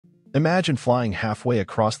Imagine flying halfway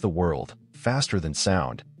across the world, faster than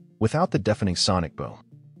sound, without the deafening sonic boom.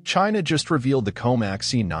 China just revealed the COMAC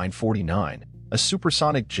C949, a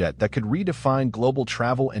supersonic jet that could redefine global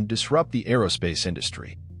travel and disrupt the aerospace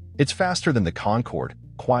industry. It's faster than the Concorde,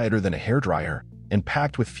 quieter than a hairdryer, and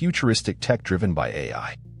packed with futuristic tech driven by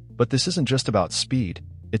AI. But this isn't just about speed,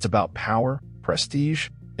 it's about power, prestige,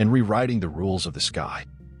 and rewriting the rules of the sky.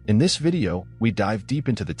 In this video, we dive deep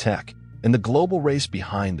into the tech and the global race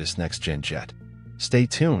behind this next-gen jet. Stay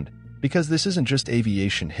tuned, because this isn't just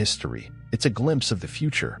aviation history, it's a glimpse of the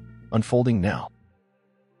future, unfolding now.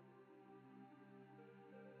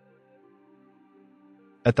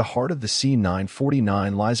 At the heart of the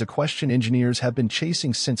C949 lies a question engineers have been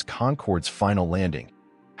chasing since Concorde's final landing.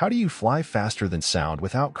 How do you fly faster than sound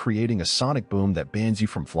without creating a sonic boom that bans you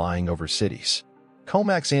from flying over cities?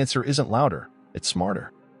 COMAC's answer isn't louder, it's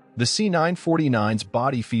smarter. The C949's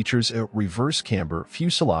body features a reverse camber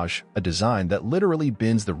fuselage, a design that literally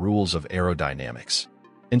bends the rules of aerodynamics.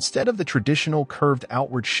 Instead of the traditional curved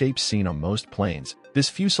outward shape seen on most planes, this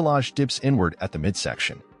fuselage dips inward at the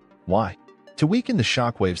midsection. Why? To weaken the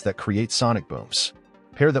shockwaves that create sonic booms.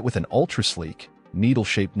 Pair that with an ultra-sleek,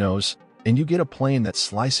 needle-shaped nose, and you get a plane that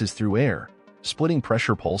slices through air, splitting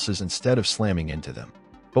pressure pulses instead of slamming into them.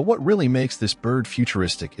 But what really makes this bird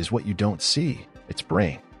futuristic is what you don't see, its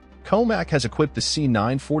brain. COMAC has equipped the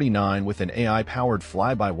C949 with an AI-powered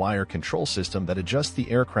fly-by-wire control system that adjusts the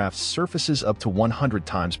aircraft's surfaces up to 100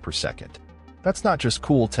 times per second. That's not just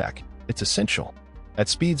cool tech, it's essential. At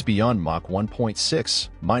speeds beyond Mach 1.6,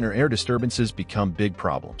 minor air disturbances become big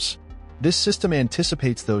problems. This system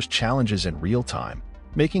anticipates those challenges in real time,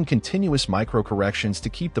 making continuous micro-corrections to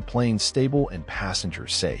keep the plane stable and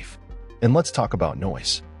passengers safe. And let's talk about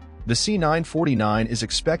noise. The C949 is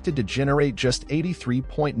expected to generate just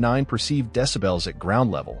 83.9 perceived decibels at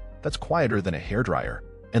ground level. That's quieter than a hairdryer,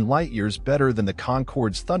 and light years better than the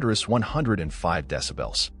Concorde's thunderous 105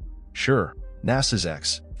 decibels. Sure, NASA's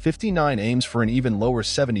X-59 aims for an even lower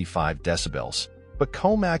 75 decibels, but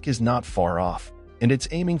COMAC is not far off, and it's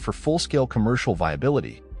aiming for full-scale commercial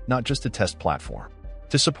viability, not just a test platform.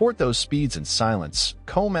 To support those speeds and silence,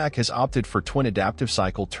 COMAC has opted for twin adaptive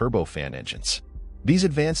cycle turbofan engines. These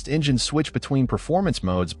advanced engines switch between performance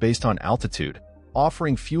modes based on altitude,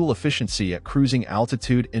 offering fuel efficiency at cruising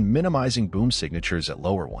altitude and minimizing boom signatures at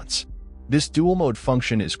lower ones. This dual-mode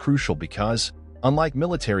function is crucial because, unlike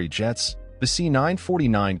military jets, the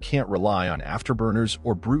C949 can't rely on afterburners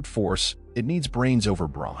or brute force, it needs brains over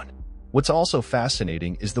brawn. What's also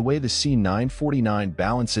fascinating is the way the C949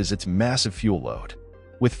 balances its massive fuel load.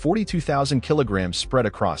 With 42,000 kilograms spread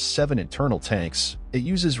across 7 internal tanks, it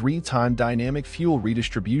uses real-time dynamic fuel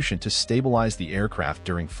redistribution to stabilize the aircraft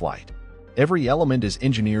during flight. Every element is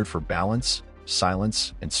engineered for balance,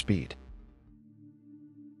 silence, and speed.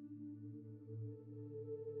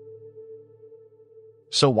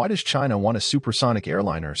 So why does China want a supersonic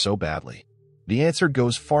airliner so badly? The answer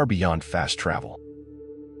goes far beyond fast travel.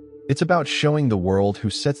 It's about showing the world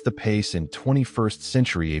who sets the pace in 21st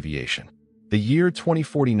century aviation. The year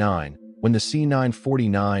 2049, when the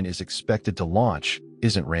C949 is expected to launch,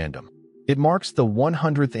 isn't random. It marks the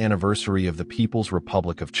 100th anniversary of the People's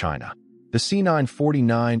Republic of China. The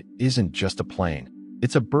C949 isn't just a plane.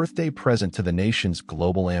 It's a birthday present to the nation's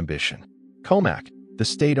global ambition. COMAC, the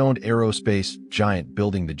state-owned aerospace giant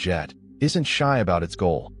building the jet, isn't shy about its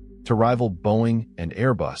goal, to rival Boeing and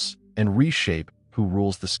Airbus and reshape who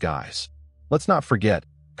rules the skies. Let's not forget,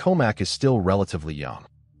 COMAC is still relatively young.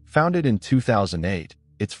 Founded in 2008,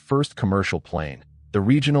 its first commercial plane, the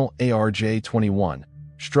regional ARJ-21,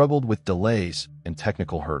 struggled with delays and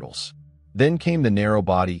technical hurdles. Then came the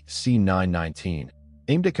narrow-body C919,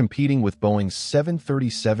 aimed at competing with Boeing's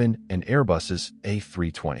 737 and Airbus's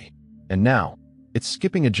A320. And now, it's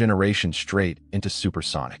skipping a generation straight into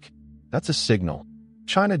supersonic. That's a signal.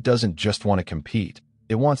 China doesn't just want to compete,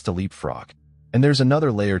 it wants to leapfrog. And there's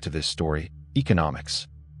another layer to this story: economics.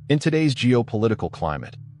 In today's geopolitical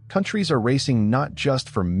climate, countries are racing not just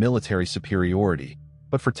for military superiority,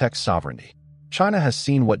 but for tech sovereignty. China has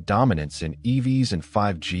seen what dominance in EVs and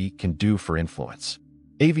 5G can do for influence.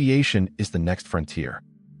 Aviation is the next frontier.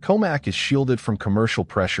 COMAC is shielded from commercial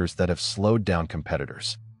pressures that have slowed down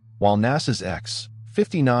competitors. While NASA's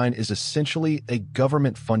X-59 is essentially a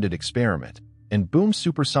government-funded experiment, and Boom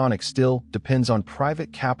Supersonic still depends on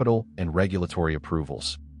private capital and regulatory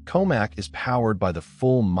approvals, COMAC is powered by the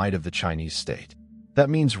full might of the Chinese state. That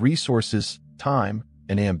means resources, time,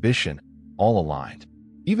 and ambition, all aligned.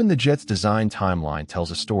 Even the jet's design timeline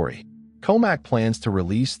tells a story. COMAC plans to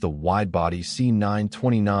release the wide-body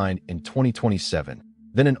C929 in 2027,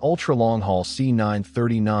 then an ultra-long-haul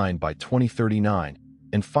C939 by 2039,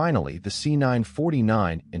 And finally, the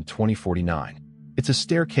C949 in 2049. It's a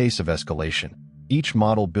staircase of escalation, each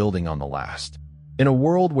model building on the last. In a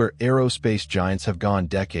world where aerospace giants have gone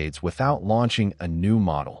decades without launching a new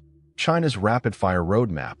model, China's rapid-fire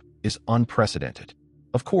roadmap is unprecedented.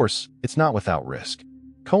 Of course, it's not without risk.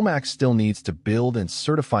 COMAC still needs to build and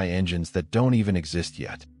certify engines that don't even exist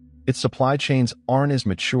yet. Its supply chains aren't as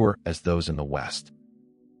mature as those in the West.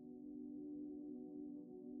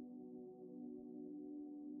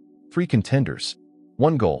 3 contenders.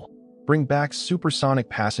 1 goal: bring back supersonic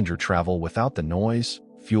passenger travel without the noise,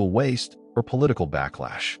 fuel waste, or political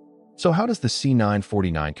backlash. So how does the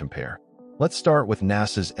C949 compare? Let's start with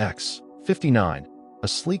NASA's X-59, a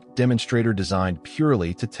sleek demonstrator designed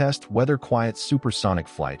purely to test whether quiet supersonic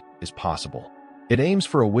flight is possible. It aims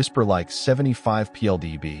for a whisper-like 75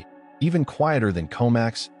 PLdB, even quieter than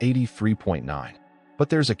COMAC's 83.9. But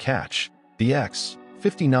there's a catch. The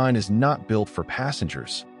X-59 is not built for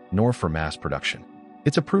passengers, nor for mass production.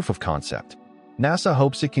 It's a proof of concept. NASA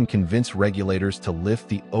hopes it can convince regulators to lift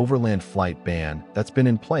the overland flight ban that's been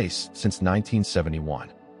in place since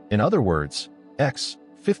 1971. In other words,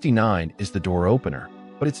 X-59 is the door opener,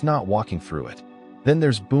 but it's not walking through it. Then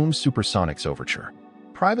there's Boom Supersonic's Overture.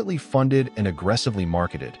 Privately funded and aggressively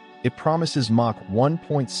marketed, it promises Mach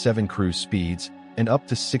 1.7 cruise speeds and up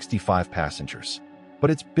to 65 passengers. But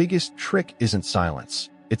its biggest trick isn't silence,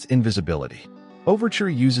 it's invisibility. Overture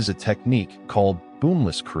uses a technique called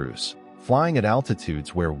boomless cruise, flying at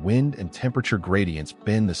altitudes where wind and temperature gradients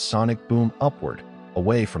bend the sonic boom upward,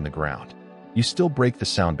 away from the ground. You still break the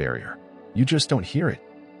sound barrier. You just don't hear it.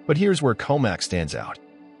 But here's where COMAC stands out.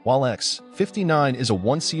 While X-59 is a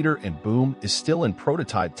one-seater and Boom is still in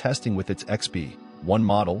prototype testing with its XB-1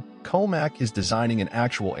 model, COMAC is designing an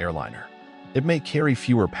actual airliner. It may carry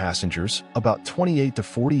fewer passengers, about 28 to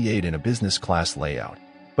 48 in a business class layout,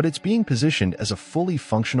 but it's being positioned as a fully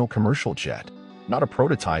functional commercial jet, not a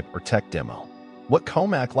prototype or tech demo. What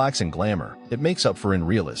COMAC lacks in glamour, it makes up for in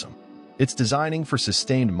realism. It's designing for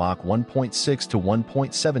sustained Mach 1.6 to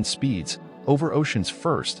 1.7 speeds over oceans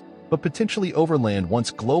first, but potentially overland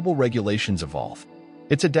once global regulations evolve.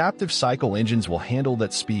 Its adaptive cycle engines will handle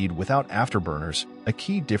that speed without afterburners, a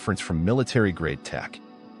key difference from military-grade tech.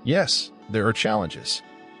 Yes, there are challenges.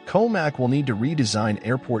 COMAC will need to redesign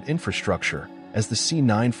airport infrastructure, as the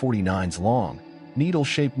C949's long,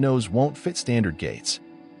 needle-shaped nose won't fit standard gates.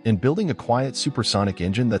 And building a quiet supersonic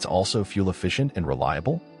engine that's also fuel-efficient and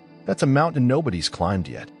reliable? That's a mountain nobody's climbed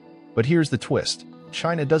yet. But here's the twist.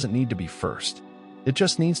 China doesn't need to be first. It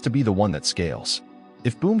just needs to be the one that scales.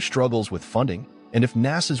 If Boom struggles with funding, and if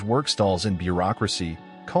NASA's work stalls in bureaucracy,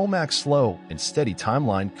 COMAC's slow and steady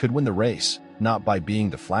timeline could win the race, not by being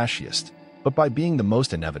the flashiest, but by being the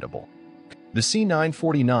most inevitable. The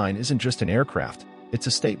C949 isn't just an aircraft, it's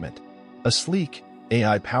a statement. A sleek,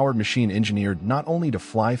 AI-powered machine engineered not only to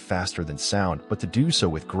fly faster than sound, but to do so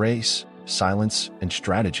with grace, silence, and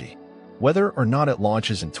strategy. Whether or not it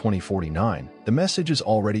launches in 2049, the message is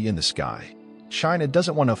already in the sky. China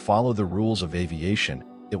doesn't want to follow the rules of aviation,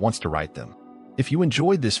 it wants to write them. If you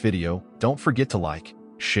enjoyed this video, don't forget to like,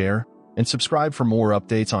 share, and subscribe for more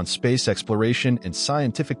updates on space exploration and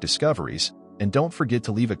scientific discoveries, and don't forget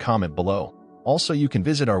to leave a comment below. Also, you can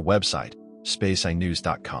visit our website,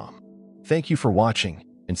 spaceinews.com. Thank you for watching,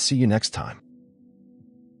 and see you next time.